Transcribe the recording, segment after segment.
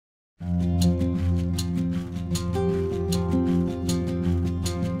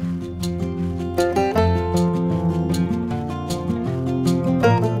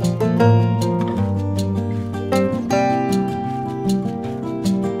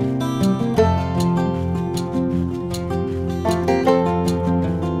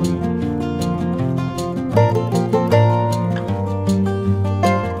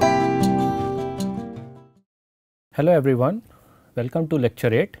Hello everyone, welcome to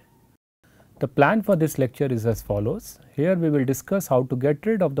lecture 8. The plan for this lecture is as follows. Here we will discuss how to get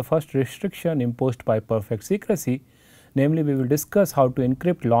rid of the first restriction imposed by perfect secrecy, namely we will discuss how to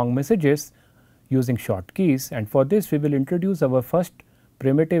encrypt long messages using short keys, and for this we will introduce our first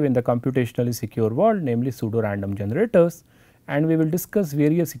primitive in the computationally secure world, namely pseudo random generators, and we will discuss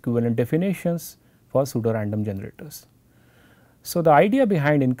various equivalent definitions for pseudo random generators. So, the idea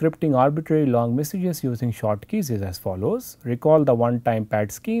behind encrypting arbitrary long messages using short keys is as follows. Recall the one-time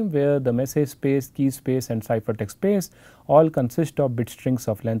pad scheme where the message space, key space and ciphertext space all consist of bit strings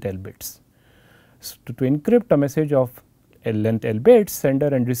of length L bits. So, to encrypt a message of length L bits,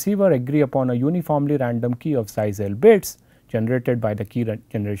 sender and receiver agree upon a uniformly random key of size L bits generated by the key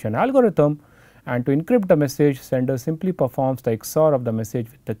generation algorithm, and to encrypt the message, sender simply performs the XOR of the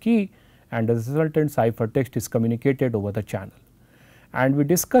message with the key and the resultant ciphertext is communicated over the channel. And we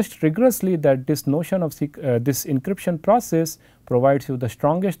discussed rigorously that this notion of this encryption process provides you the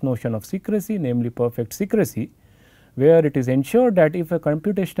strongest notion of secrecy, namely perfect secrecy, where it is ensured that if a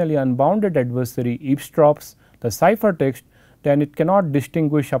computationally unbounded adversary eavesdrops the ciphertext, then it cannot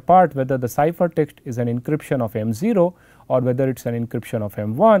distinguish apart whether the ciphertext is an encryption of M0 or whether it is an encryption of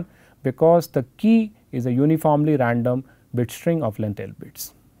M1, because the key is a uniformly random bit string of length L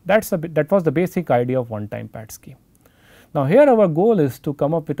bits. That was the basic idea of one-time pad scheme. Now, here our goal is to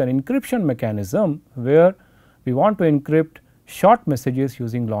come up with an encryption mechanism where we want to encrypt short messages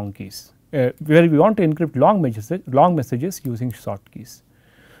using long keys, where we want to encrypt long messages using short keys.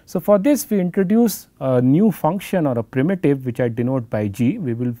 So, for this we introduce a new function or a primitive which I denote by G.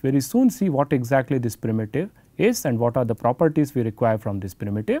 We will very soon see what exactly this primitive is and what are the properties we require from this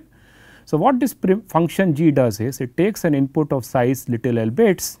primitive. So, what this function G does is it takes an input of size little l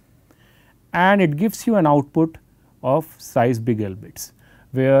bits and it gives you an output of size big L bits,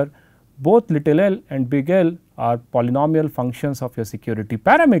 where both little l and big L are polynomial functions of your security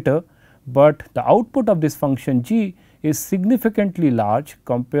parameter, but the output of this function G is significantly large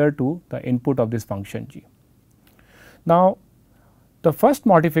compared to the input of this function G. Now, the first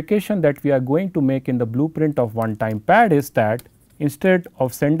modification that we are going to make in the blueprint of one-time pad is that instead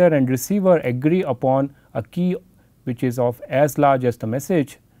of sender and receiver agree upon a key which is of as large as the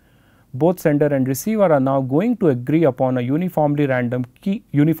message, both sender and receiver are now going to agree upon a uniformly random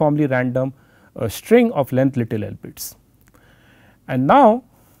string of length little l bits. And now,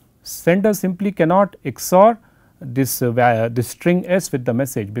 sender simply cannot XOR this string s with the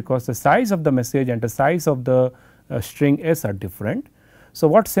message, because the size of the message and the size of the string s are different. So,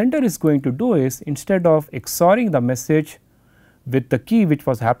 what sender is going to do is, instead of XORing the message with the key which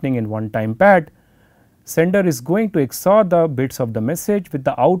was happening in one-time pad, sender is going to XOR the bits of the message with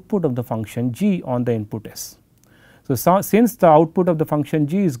the output of the function G on the input S. So, since the output of the function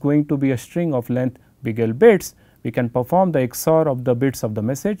G is going to be a string of length big L bits, we can perform the XOR of the bits of the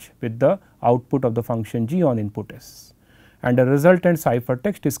message with the output of the function G on input S, and the resultant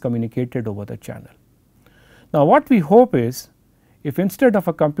ciphertext is communicated over the channel. Now, what we hope is, if instead of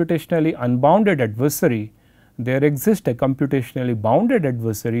a computationally unbounded adversary, there exists a computationally bounded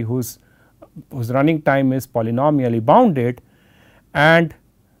adversary whose running time is polynomially bounded, and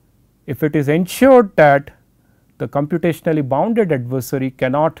if it is ensured that the computationally bounded adversary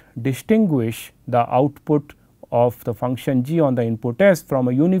cannot distinguish the output of the function G on the input S from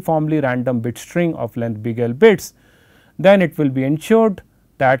a uniformly random bit string of length big L bits, then it will be ensured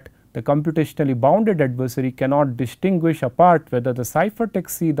that the computationally bounded adversary cannot distinguish apart whether the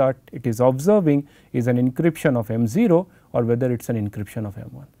ciphertext C that it is observing is an encryption of M0 or whether it is an encryption of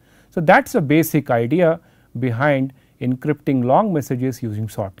M1. So, that is a basic idea behind encrypting long messages using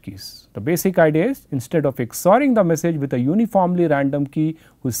short keys. The basic idea is, instead of XORing the message with a uniformly random key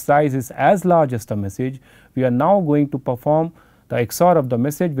whose size is as large as the message, we are now going to perform the XOR of the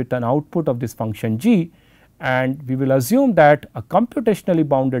message with an output of this function G, and we will assume that a computationally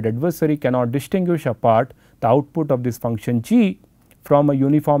bounded adversary cannot distinguish apart the output of this function G from a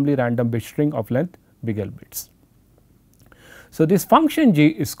uniformly random bit string of length big L bits. So, this function G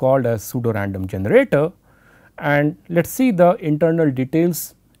is called as pseudo random generator, and let us see the internal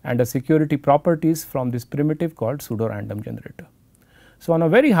details and the security properties from this primitive called pseudo random generator. So, on a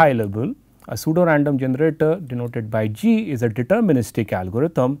very high level, a pseudo random generator denoted by G is a deterministic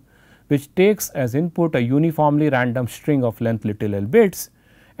algorithm which takes as input a uniformly random string of length little l bits,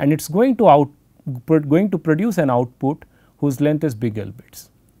 and it is going to produce an output whose length is big L bits.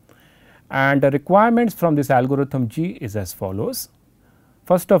 And the requirements from this algorithm G is as follows.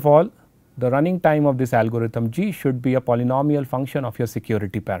 First of all, the running time of this algorithm G should be a polynomial function of your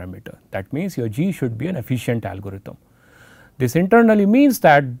security parameter. That means your G should be an efficient algorithm. This internally means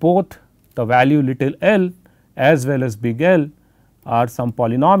that both the value little l as well as big L are some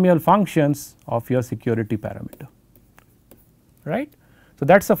polynomial functions of your security parameter, right. So,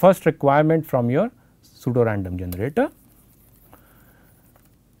 that is the first requirement from your pseudo random generator.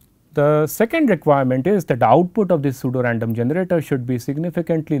 The second requirement is that the output of this pseudo random generator should be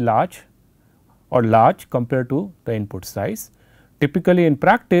significantly large or large compared to the input size. Typically in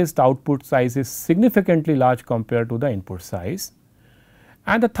practice, the output size is significantly large compared to the input size.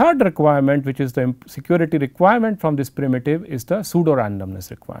 And the third requirement, which is the security requirement from this primitive, is the pseudo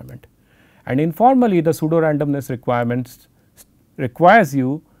randomness requirement. And informally, the pseudo randomness requirement requires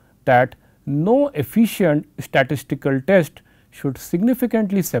you that no efficient statistical test should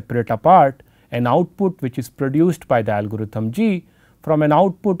significantly separate apart an output which is produced by the algorithm G from an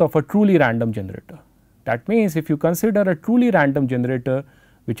output of a truly random generator. That means, if you consider a truly random generator,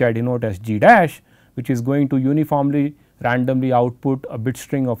 which I denote as G dash, which is going to uniformly randomly output a bit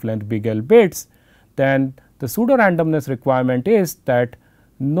string of length big L bits, then the pseudo randomness requirement is that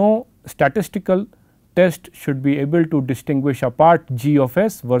no statistical test should be able to distinguish apart G of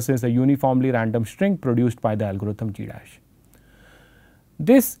S versus a uniformly random string produced by the algorithm G dash.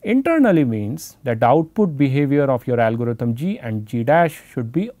 This internally means that the output behavior of your algorithm G and G dash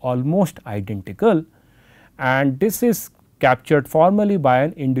should be almost identical, and this is captured formally by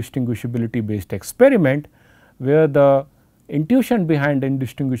an indistinguishability based experiment, where the intuition behind the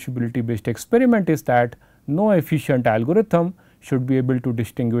indistinguishability based experiment is that no efficient algorithm should be able to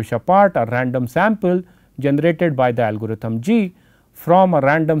distinguish apart a random sample generated by the algorithm G from a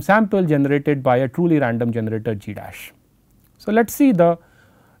random sample generated by a truly random generator G dash. So, let us see the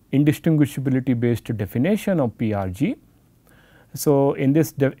indistinguishability based definition of PRG. So, in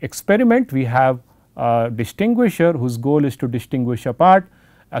this experiment we have a distinguisher whose goal is to distinguish apart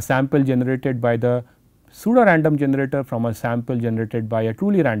a sample generated by the pseudo random generator from a sample generated by a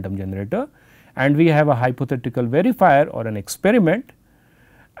truly random generator, and we have a hypothetical verifier or an experiment,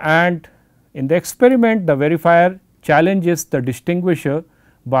 and in the experiment the verifier challenges the distinguisher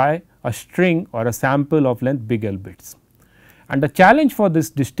by a string or a sample of length big L bits. And the challenge for this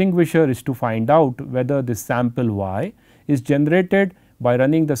distinguisher is to find out whether this sample y is generated by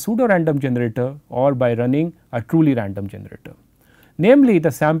running the pseudo random generator or by running a truly random generator. Namely,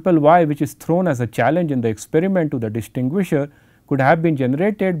 the sample y which is thrown as a challenge in the experiment to the distinguisher could have been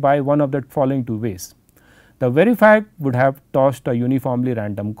generated by one of the following two ways. The verifier would have tossed a uniformly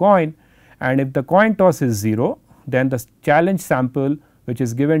random coin, and if the coin toss is 0, then the challenge sample which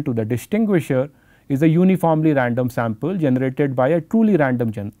is given to the distinguisher is a uniformly random sample generated by a truly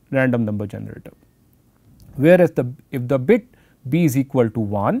random number generator. Whereas, if the bit b is equal to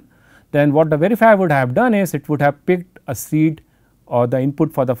 1, then what the verifier would have done is it would have picked a seed or the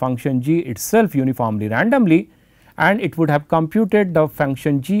input for the function g itself uniformly randomly, and it would have computed the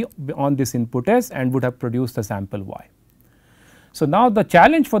function g on this input s and would have produced the sample y. So, now the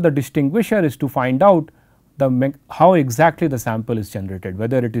challenge for the distinguisher is to find out how exactly the sample is generated,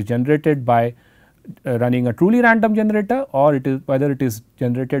 whether it is generated by running a truly random generator or whether it is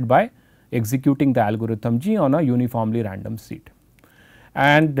generated by executing the algorithm G on a uniformly random seed.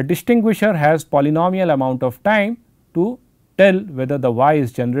 And the distinguisher has polynomial amount of time to tell whether the y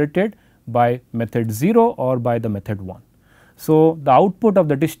is generated by method 0 or by the method 1. So, the output of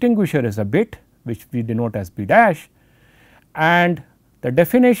the distinguisher is a bit which we denote as b dash, and the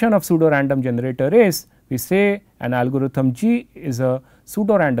definition of pseudo random generator is we say an algorithm G is a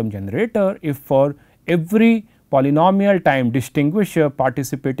pseudo random generator if for every polynomial time distinguisher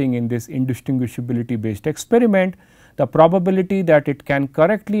participating in this indistinguishability based experiment, the probability that it can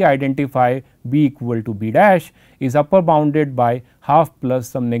correctly identify b equal to b dash is upper bounded by half plus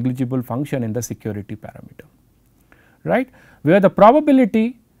some negligible function in the security parameter, right, where the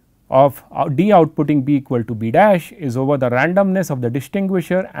probability of d outputting b equal to b dash is over the randomness of the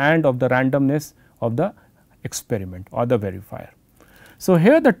distinguisher and of the randomness of the experiment or the verifier. So,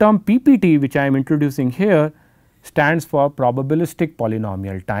 here the term PPT which I am introducing here stands for probabilistic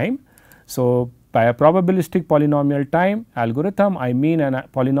polynomial time. So, by a probabilistic polynomial time algorithm, I mean a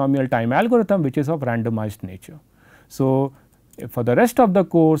polynomial time algorithm which is of randomized nature. So, for the rest of the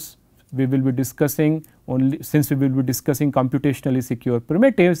course we will be discussing since we will be discussing computationally secure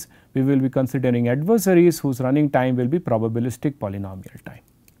primitives, we will be considering adversaries whose running time will be probabilistic polynomial time.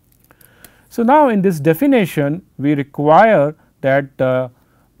 So, now in this definition we require that the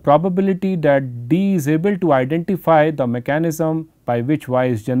probability that d is able to identify the mechanism by which y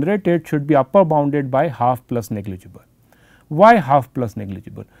is generated should be upper bounded by half plus negligible. Why half plus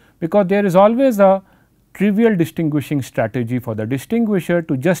negligible? Because there is always a trivial distinguishing strategy for the distinguisher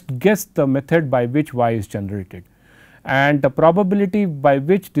to just guess the method by which y is generated, and the probability by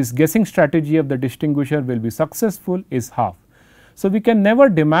which this guessing strategy of the distinguisher will be successful is half. So, we can never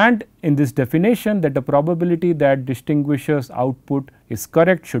demand in this definition that the probability that distinguisher's output is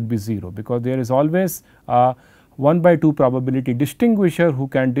correct should be 0, because there is always a 1/2 probability distinguisher who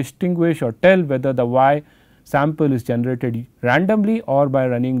can distinguish or tell whether the y sample is generated randomly or by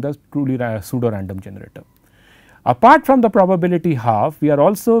running the truly pseudo random generator. Apart from the probability half, we are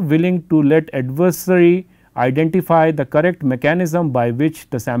also willing to let adversary identify the correct mechanism by which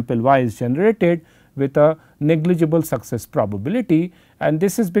the sample y is generated with a negligible success probability, and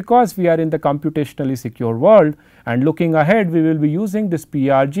this is because we are in the computationally secure world, and looking ahead we will be using this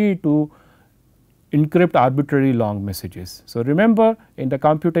PRG to encrypt arbitrary long messages. So, remember, in the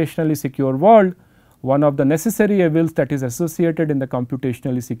computationally secure world, one of the necessary evils that is associated in the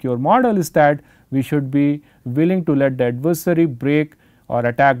computationally secure model is that we should be willing to let the adversary break or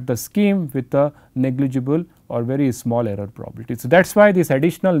attack the scheme with a negligible or very small error probability. So, that is why this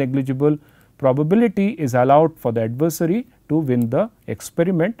additional negligible probability is allowed for the adversary to win the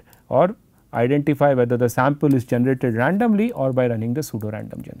experiment or identify whether the sample is generated randomly or by running the pseudo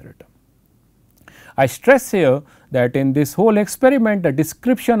random generator. I stress here that in this whole experiment the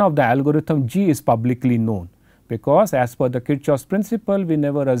description of the algorithm G is publicly known, because as per the Kirchhoff's principle we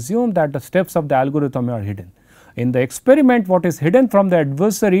never assume that the steps of the algorithm are hidden. In the experiment, what is hidden from the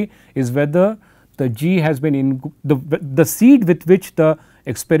adversary is whether the G has been the seed with which the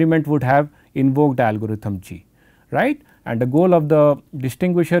experiment would have invoked the algorithm G, right, and the goal of the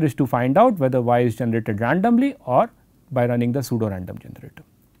distinguisher is to find out whether y is generated randomly or by running the pseudo random generator.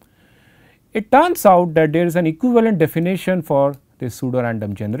 It turns out that there is an equivalent definition for this pseudo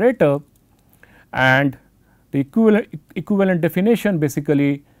random generator, and the equivalent definition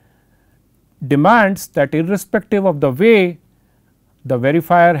basically demands that irrespective of the way the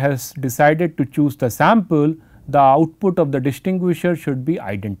verifier has decided to choose the sample, the output of the distinguisher should be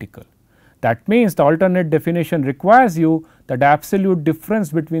identical. That means, the alternate definition requires you that the absolute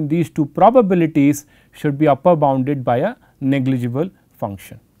difference between these two probabilities should be upper bounded by a negligible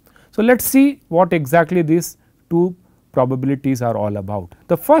function. So, let us see what exactly these two probabilities are all about.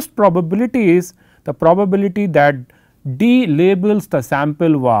 The first probability is the probability that D labels the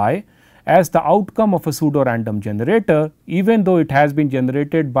sample y as the outcome of a pseudo random generator, even though it has been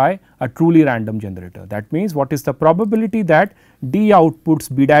generated by a truly random generator. That means, what is the probability that D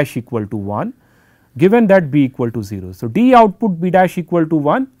outputs B dash equal to 1, given that B equal to 0. So, D output B dash equal to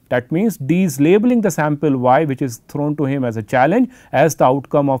 1, that means D is labeling the sample y which is thrown to him as a challenge as the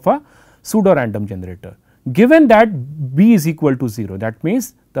outcome of a pseudo random generator. Given that B is equal to 0, that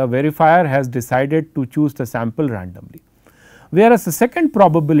means the verifier has decided to choose the sample randomly. Whereas, the second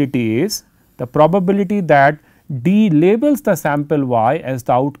probability is the probability that D labels the sample y as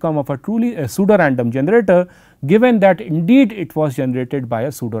the outcome of a truly pseudo random generator, given that indeed it was generated by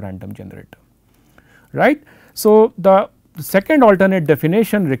a pseudo random generator, right. So, the second alternate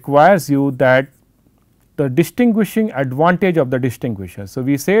definition requires you that the distinguishing advantage of the distinguisher. So,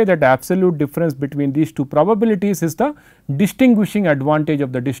 we say that the absolute difference between these two probabilities is the distinguishing advantage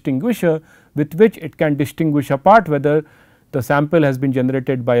of the distinguisher with which it can distinguish apart whether the sample has been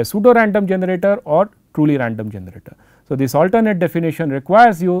generated by a pseudo random generator or truly random generator. So, this alternate definition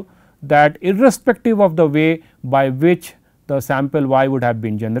requires you that irrespective of the way by which the sample y would have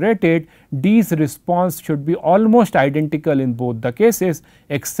been generated, D's response should be almost identical in both the cases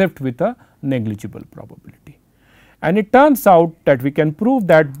except with a negligible probability. And it turns out that we can prove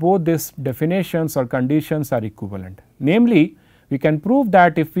that both these definitions or conditions are equivalent. Namely, we can prove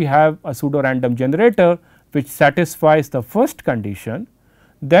that if we have a pseudo random generator which satisfies the first condition,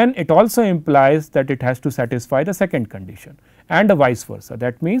 then it also implies that it has to satisfy the second condition, and vice versa.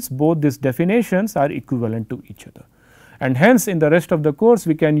 That means, both these definitions are equivalent to each other, and hence in the rest of the course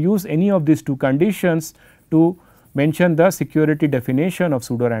we can use any of these two conditions to mention the security definition of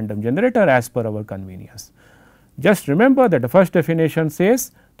pseudo random generator as per our convenience. Just remember that the first definition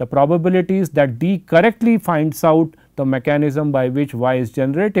says the probabilities that D correctly finds out the mechanism by which y is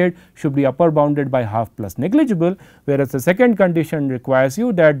generated should be upper bounded by half plus negligible, whereas the second condition requires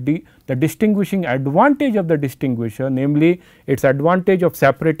you that the distinguishing advantage of the distinguisher, namely its advantage of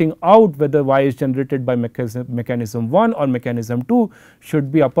separating out whether y is generated by mechanism 1 or mechanism 2,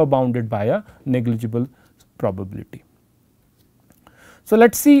 should be upper bounded by a negligible probability. So,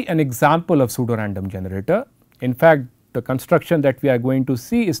 let us see an example of pseudo random generator. In fact, the construction that we are going to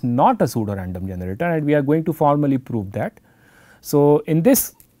see is not a pseudo random generator, and we are going to formally prove that. So, in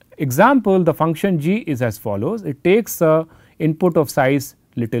this example the function g is as follows. It takes a input of size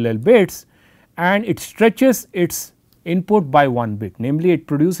little l bits and it stretches its input by 1 bit, namely it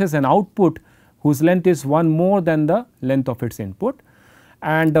produces an output whose length is 1 more than the length of its input,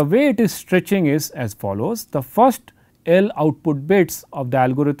 and the way it is stretching is as follows. The first L output bits of the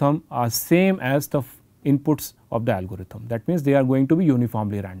algorithm are same as the inputs of the algorithm. That means, they are going to be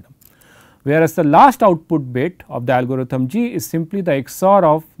uniformly random, whereas the last output bit of the algorithm G is simply the XOR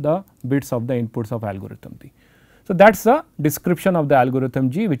of the bits of the inputs of algorithm B. So, that is the description of the algorithm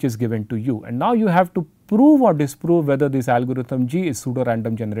G which is given to you, and now you have to prove or disprove whether this algorithm G is pseudo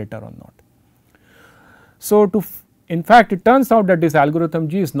random generator or not. So, in fact, it turns out that this algorithm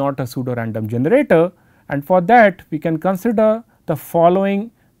G is not a pseudo random generator, and for that we can consider the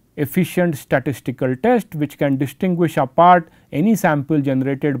following efficient statistical test which can distinguish apart any sample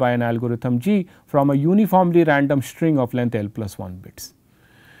generated by an algorithm G from a uniformly random string of length L plus 1 bits.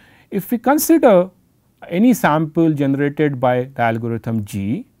 If we consider any sample generated by the algorithm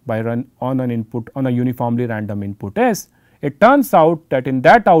G by run on an input on a uniformly random input S, it turns out that in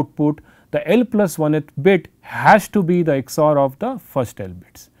that output the L plus 1th bit has to be the XOR of the first L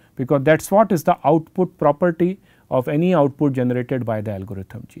bits, because that is what is the output property of any output generated by the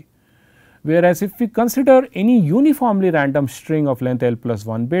algorithm G. Whereas, if we consider any uniformly random string of length L plus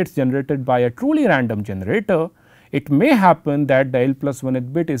 1 bits generated by a truly random generator, it may happen that the L plus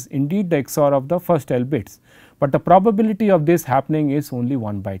 1th bit is indeed the XOR of the first L bits, but the probability of this happening is only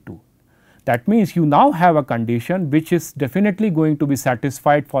 1 by 2. That means, you now have a condition which is definitely going to be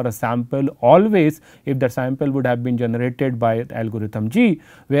satisfied for a sample always if the sample would have been generated by the algorithm G,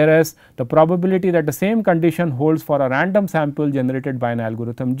 whereas the probability that the same condition holds for a random sample generated by an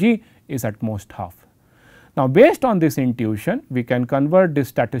algorithm G is at most half. Now, based on this intuition, we can convert this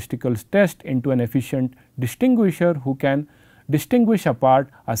statistical test into an efficient distinguisher who can distinguish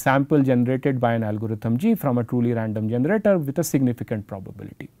apart a sample generated by an algorithm G from a truly random generator with a significant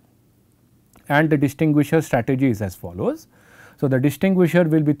probability. And the distinguisher strategy is as follows. So, the distinguisher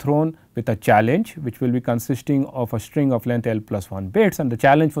will be thrown with a challenge which will be consisting of a string of length L plus 1 bits, and the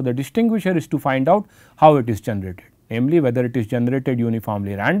challenge for the distinguisher is to find out how it is generated, namely whether it is generated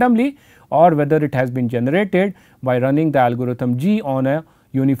uniformly randomly or whether it has been generated by running the algorithm G on a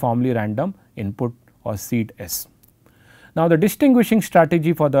uniformly random input or seed S. Now, the distinguishing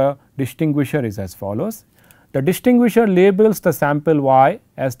strategy for the distinguisher is as follows. The distinguisher labels the sample y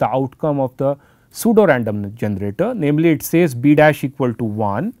as the outcome of the pseudo random generator, namely it says b dash equal to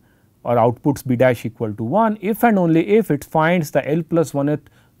 1 or outputs b dash equal to 1 if and only if it finds the L plus 1th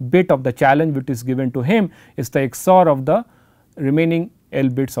bit of the challenge which is given to him is the XOR of the remaining L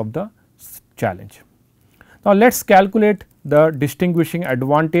bits of the challenge. Now, let us calculate the distinguishing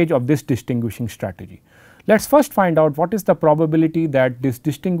advantage of this distinguishing strategy. Let us first find out what is the probability that this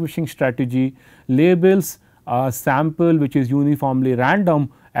distinguishing strategy labels a sample which is uniformly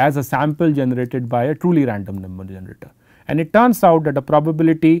random as a sample generated by a truly random number generator. And it turns out that the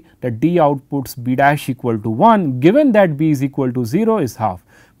probability that D outputs b dash equal to 1 given that b is equal to 0 is half,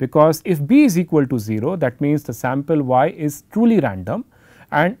 because if b is equal to 0, that means the sample y is truly random,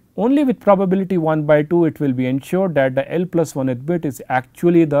 and only with probability 1 by 2 it will be ensured that the L plus 1th bit is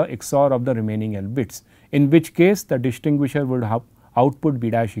actually the XOR of the remaining L bits, in which case the distinguisher would have output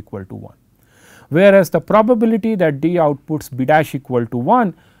b dash equal to 1. Whereas, the probability that D outputs b dash equal to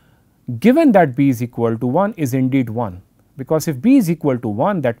 1 given that b is equal to 1 is indeed 1, because if b is equal to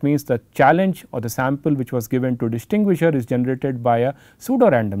 1, that means the challenge or the sample which was given to distinguisher is generated by a pseudo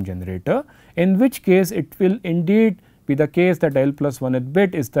random generator, in which case it will indeed be the case that L plus 1th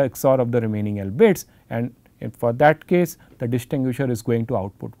bit is the XOR of the remaining L bits, and for that case the distinguisher is going to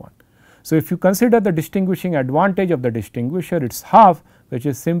output 1. So, if you consider the distinguishing advantage of the distinguisher, it is half, which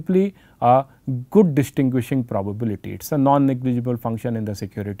is simply a good distinguishing probability. It is a non-negligible function in the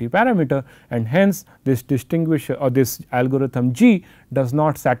security parameter, and hence this distinguisher or this algorithm G does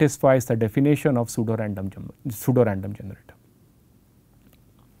not satisfy the definition of pseudo random generator.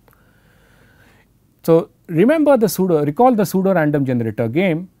 So, recall the pseudo random generator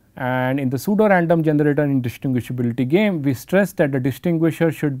game, and in the pseudo random generator indistinguishability game we stress that the distinguisher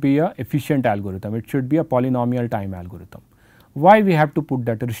should be a efficient algorithm, it should be a polynomial time algorithm. Why we have to put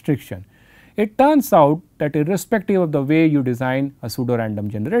that restriction? It turns out that irrespective of the way you design a pseudo random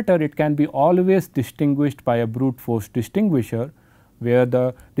generator, it can be always distinguished by a brute force distinguisher, where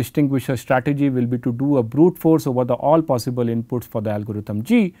the distinguisher strategy will be to do a brute force over the all possible inputs for the algorithm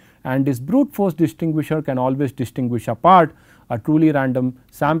G, and this brute force distinguisher can always distinguish apart a truly random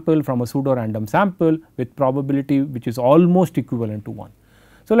sample from a pseudo random sample with probability which is almost equivalent to 1.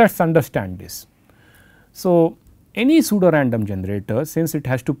 So, let us understand this. So, any pseudo random generator, since it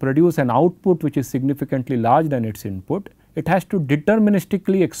has to produce an output which is significantly larger than its input, it has to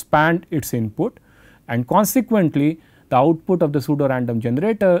deterministically expand its input, and consequently the output of the pseudo random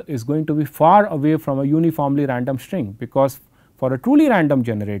generator is going to be far away from a uniformly random string, because for a truly random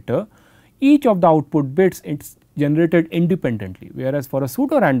generator each of the output bits is generated independently, whereas for a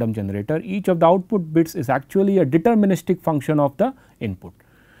pseudo random generator each of the output bits is actually a deterministic function of the input.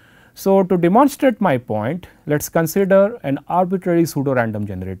 So, to demonstrate my point, let us consider an arbitrary pseudo random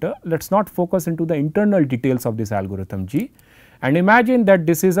generator. Let us not focus into the internal details of this algorithm G, and imagine that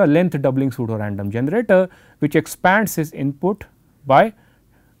this is a length doubling pseudo random generator which expands its input by,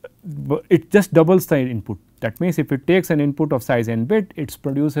 it just doubles the input. That means, if it takes an input of size n bit, it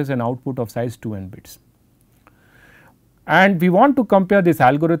produces an output of size 2n bits. And we want to compare this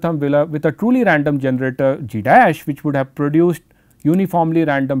algorithm with a truly random generator G dash, which would have produced uniformly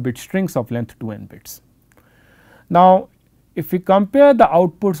random bit strings of length 2n bits. Now, if we compare the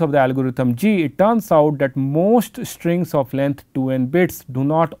outputs of the algorithm G, it turns out that most strings of length 2n bits do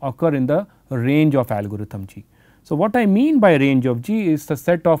not occur in the range of algorithm G. So, what I mean by range of G is the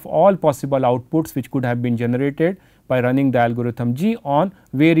set of all possible outputs which could have been generated by running the algorithm G on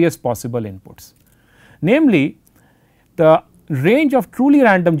various possible inputs. Namely, the range of truly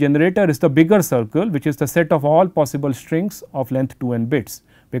random generator is the bigger circle, which is the set of all possible strings of length 2n bits,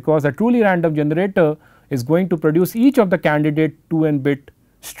 because a truly random generator is going to produce each of the candidate 2n bit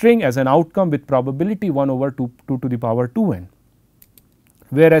string as an outcome with probability 1 over 2 to the power 2n.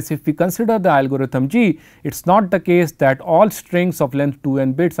 Whereas, if we consider the algorithm G, it is not the case that all strings of length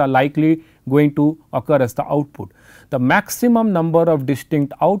 2n bits are likely going to occur as the output. The maximum number of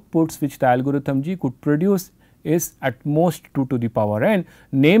distinct outputs which the algorithm G could produce is at most 2 to the power n,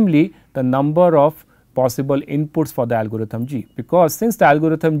 namely the number of possible inputs for the algorithm G, because since the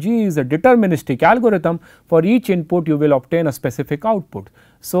algorithm G is a deterministic algorithm, for each input you will obtain a specific output.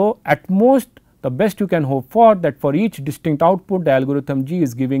 So, at most the best you can hope for that for each distinct output the algorithm G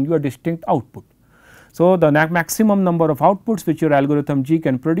is giving you a distinct output. So, the maximum number of outputs which your algorithm G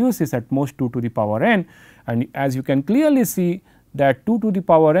can produce is at most 2 to the power n, and as you can clearly see that 2 to the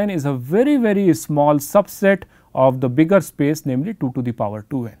power n is a very small subset of the bigger space, namely 2 to the power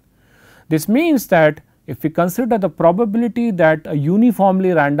 2n. This means that if we consider the probability that a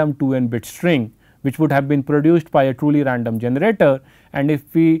uniformly random 2n bit string which would have been produced by a truly random generator, and if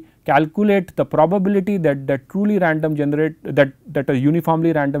we calculate the probability that that a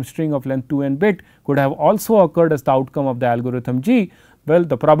uniformly random string of length 2n bit could have also occurred as the outcome of the algorithm G, well,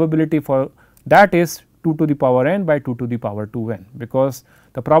 the probability for that is 2 to the power n by 2 to the power 2n, because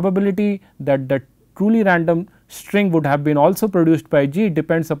the probability that the truly random string would have been also produced by G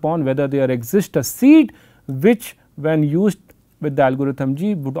depends upon whether there exists a seed which when used with the algorithm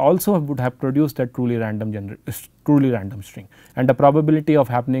G would have produced that truly random string, and the probability of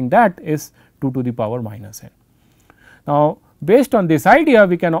happening that is 2 to the power minus n. Now, based on this idea,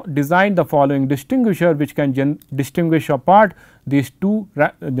 we can design the following distinguisher which can distinguish apart these two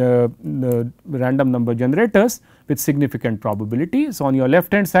random number generators with significant probability. So, on your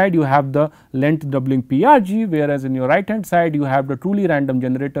left hand side you have the length doubling PRG, whereas in your right hand side you have the truly random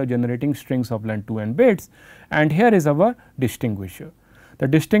generator generating strings of length 2n bits, and here is our distinguisher. The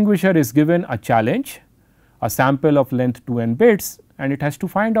distinguisher is given a challenge, a sample of length 2n bits, and it has to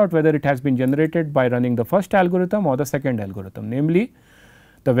find out whether it has been generated by running the first algorithm or the second algorithm. Namely,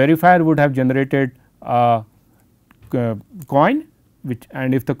 the verifier would have generated a coin,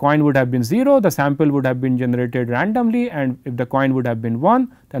 and if the coin would have been 0, the sample would have been generated randomly, and if the coin would have been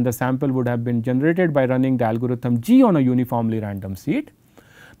 1, then the sample would have been generated by running the algorithm G on a uniformly random seed.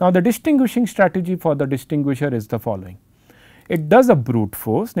 Now, the distinguishing strategy for the distinguisher is the following. It does a brute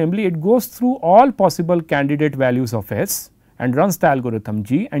force, namely it goes through all possible candidate values of S and runs the algorithm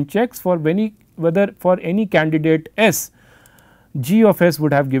G and checks for whether for any candidate S, G of S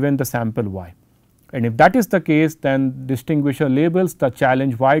would have given the sample Y, and if that is the case, then distinguisher labels the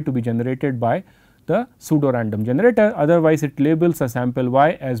challenge Y to be generated by the pseudo random generator, otherwise it labels a sample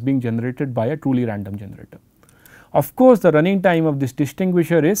Y as being generated by a truly random generator. Of course, the running time of this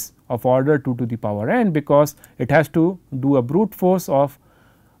distinguisher is of order 2 to the power n, because it has to do a brute force of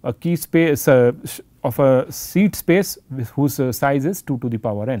a key space of a seed space whose size is 2 to the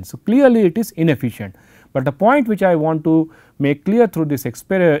power n. So, clearly it is inefficient, but the point which I want to make clear through this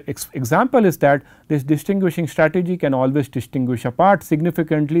example is that this distinguishing strategy can always distinguish apart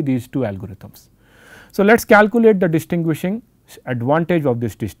significantly these two algorithms. So, let us calculate the distinguishing advantage of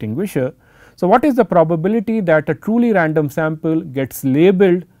this distinguisher. So, what is the probability that a truly random sample gets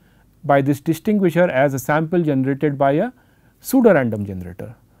labeled by this distinguisher as a sample generated by a pseudo random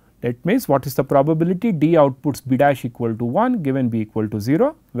generator? That means, what is the probability D outputs B dash equal to 1 given B equal to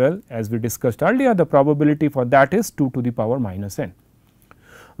 0? Well, as we discussed earlier, the probability for that is 2 to the power minus n.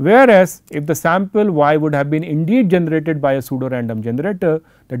 Whereas, if the sample y would have been indeed generated by a pseudo random generator,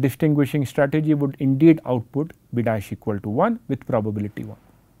 the distinguishing strategy would indeed output b dash equal to 1 with probability 1.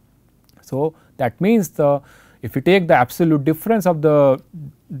 So, that means if you take the absolute difference of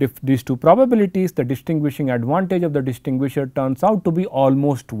these two probabilities, the distinguishing advantage of the distinguisher turns out to be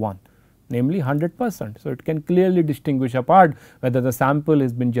almost 1, namely 100%. So, it can clearly distinguish apart whether the sample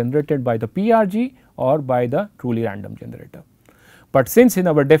has been generated by the PRG or by the truly random generator. But since in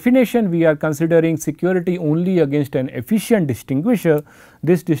our definition we are considering security only against an efficient distinguisher,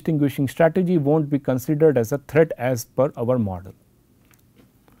 this distinguishing strategy will not be considered as a threat as per our model.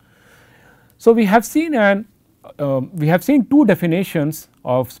 So, we have seen two definitions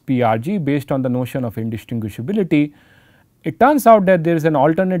of PRG based on the notion of indistinguishability. It turns out that there is an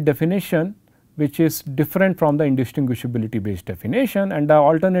alternate definition which is different from the indistinguishability based definition, and the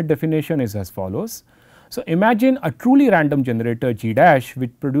alternate definition is as follows. So, imagine a truly random generator G dash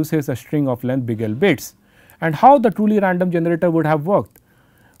which produces a string of length big L bits, and how the truly random generator would have worked.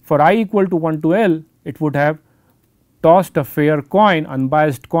 For I equal to 1 to L, it would have tossed a fair coin,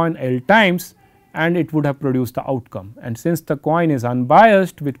 unbiased coin L times, and it would have produced the outcome. And since the coin is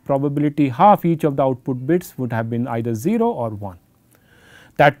unbiased, with probability half, each of the output bits would have been either 0 or 1.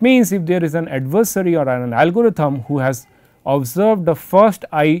 That means, if there is an adversary or an algorithm who has observed the first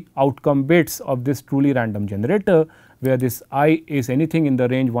I outcome bits of this truly random generator, where this I is anything in the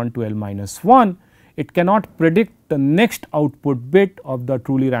range 1 to L minus 1, it cannot predict the next output bit of the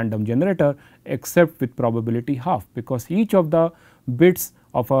truly random generator except with probability half, because each of the bits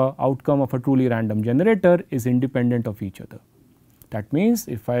of a outcome of a truly random generator is independent of each other. That means,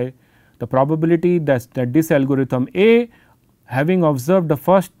 if the probability that this algorithm A, having observed the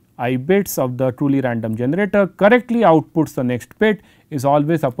first I bits of the truly random generator, correctly outputs the next bit, is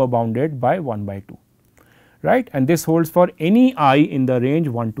always upper bounded by 1 by 2, right, and this holds for any I in the range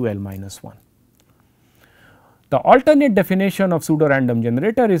 1 to L minus 1. The alternate definition of pseudo random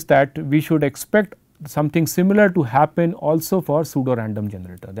generator is that we should expect something similar to happen also for pseudo random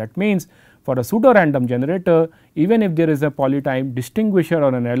generator. That means, for a pseudo random generator, even if there is a polytime distinguisher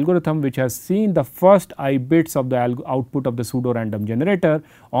or an algorithm which has seen the first I bits of the output of the pseudo random generator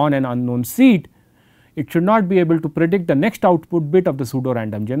on an unknown seed, it should not be able to predict the next output bit of the pseudo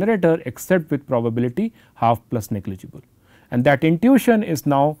random generator except with probability half plus negligible. And that intuition is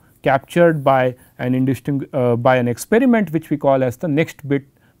now captured by an experiment which we call as the next bit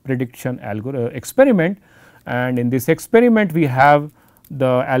prediction experiment. And in this experiment we have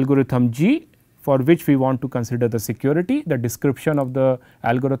the algorithm G, for which we want to consider the security. The description of the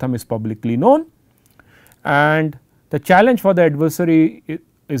algorithm is publicly known, and the challenge for the adversary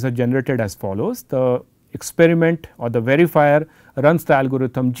is generated as follows. The experiment or the verifier runs the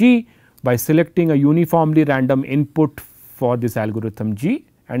algorithm G by selecting a uniformly random input for this algorithm G,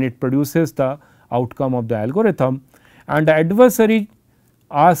 and it produces the outcome of the algorithm, and the adversary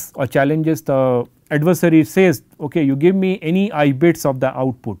asks or challenges the adversary says, okay, you give me any I bits of the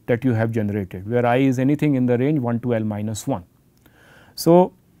output that you have generated, where I is anything in the range 1 to L minus 1.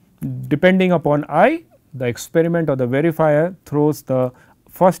 So, depending upon I, the experiment or the verifier throws the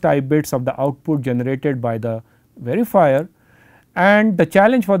first I bits of the output generated by the verifier, and the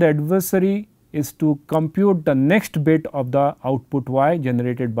challenge for the adversary is to compute the next bit of the output y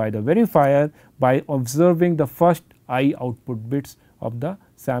generated by the verifier by observing the first I output bits of the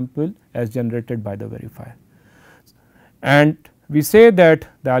sample as generated by the verifier. And we say that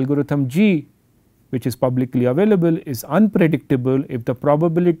the algorithm G, which is publicly available, is unpredictable if the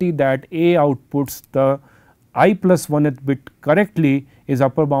probability that A outputs the I plus 1th bit correctly is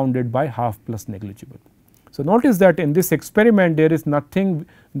upper bounded by half plus negligible. So, notice that in this experiment there is nothing,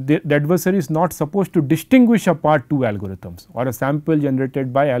 the adversary is not supposed to distinguish apart two algorithms or a sample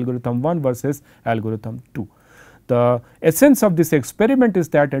generated by algorithm 1 versus algorithm 2. The essence of this experiment is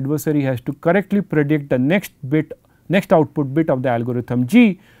that adversary has to correctly predict the next output bit of the algorithm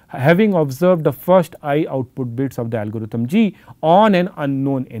G, having observed the first I output bits of the algorithm G on an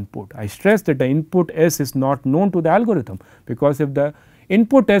unknown input. I stress that the input S is not known to the algorithm, because if the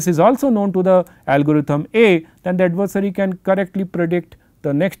input S is also known to the algorithm A, then the adversary can correctly predict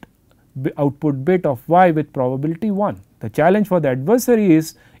the next output bit of Y with probability 1. The challenge for the adversary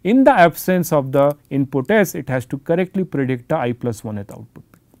is, in the absence of the input S, it has to correctly predict the I plus 1th output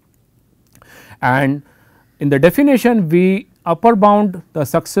bit. And in the definition, we upper bound the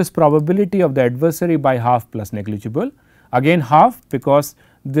success probability of the adversary by half plus negligible, again half, because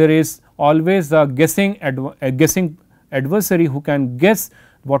there is always a guessing adversary who can guess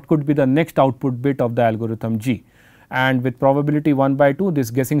what could be the next output bit of the algorithm G, and with probability 1 by 2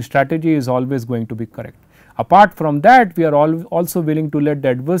 this guessing strategy is always going to be correct. Apart from that, we are also willing to let the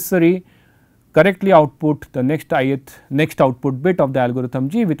adversary correctly output the next output bit of the algorithm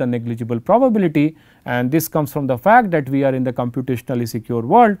G with a negligible probability, and this comes from the fact that we are in the computationally secure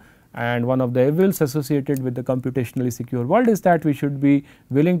world, and one of the evils associated with the computationally secure world is that we should be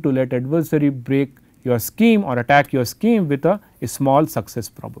willing to let adversary break your scheme or attack your scheme with a small success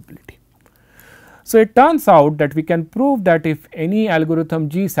probability. So, it turns out that we can prove that if any algorithm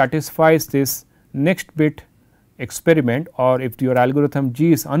G satisfies this next bit experiment, or if your algorithm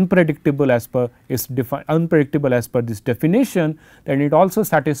G is unpredictable as per this definition, then it also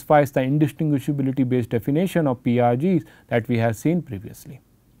satisfies the indistinguishability based definition of PRGs that we have seen previously.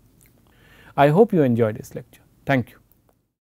 I hope you enjoyed this lecture. Thank you.